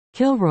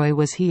Kilroy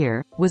Was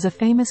Here was a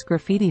famous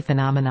graffiti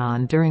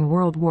phenomenon during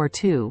World War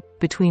II,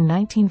 between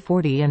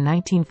 1940 and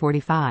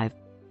 1945.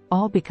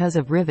 All because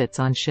of rivets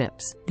on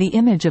ships. The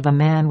image of a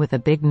man with a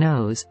big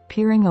nose,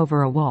 peering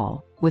over a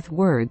wall, with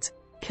words,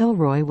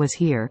 "Kilroy was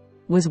here,"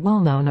 was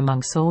well known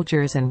among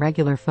soldiers and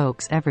regular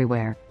folks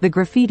everywhere. The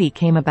graffiti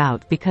came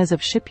about because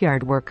of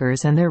shipyard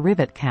workers and their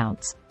rivet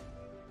counts.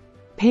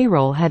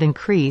 Payroll had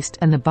increased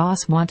and the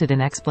boss wanted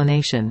an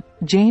explanation.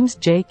 James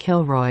J.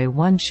 Kilroy,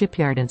 one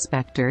shipyard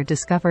inspector,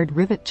 discovered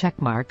rivet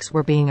checkmarks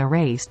were being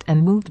erased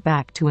and moved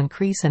back to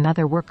increase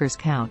another worker's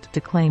count to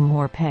claim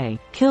more pay.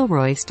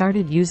 Kilroy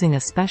started using a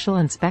special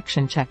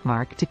inspection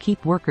checkmark to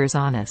keep workers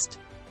honest.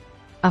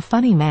 A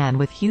funny man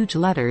with huge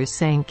letters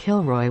saying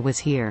Kilroy was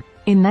here.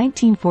 In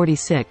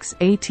 1946,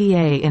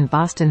 ATA in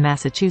Boston,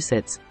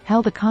 Massachusetts,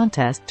 held a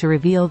contest to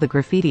reveal the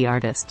graffiti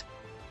artist.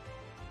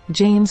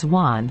 James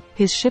won,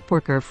 his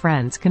shipworker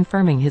friends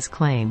confirming his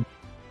claim.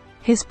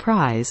 His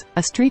prize,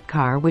 a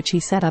streetcar which he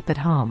set up at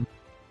home.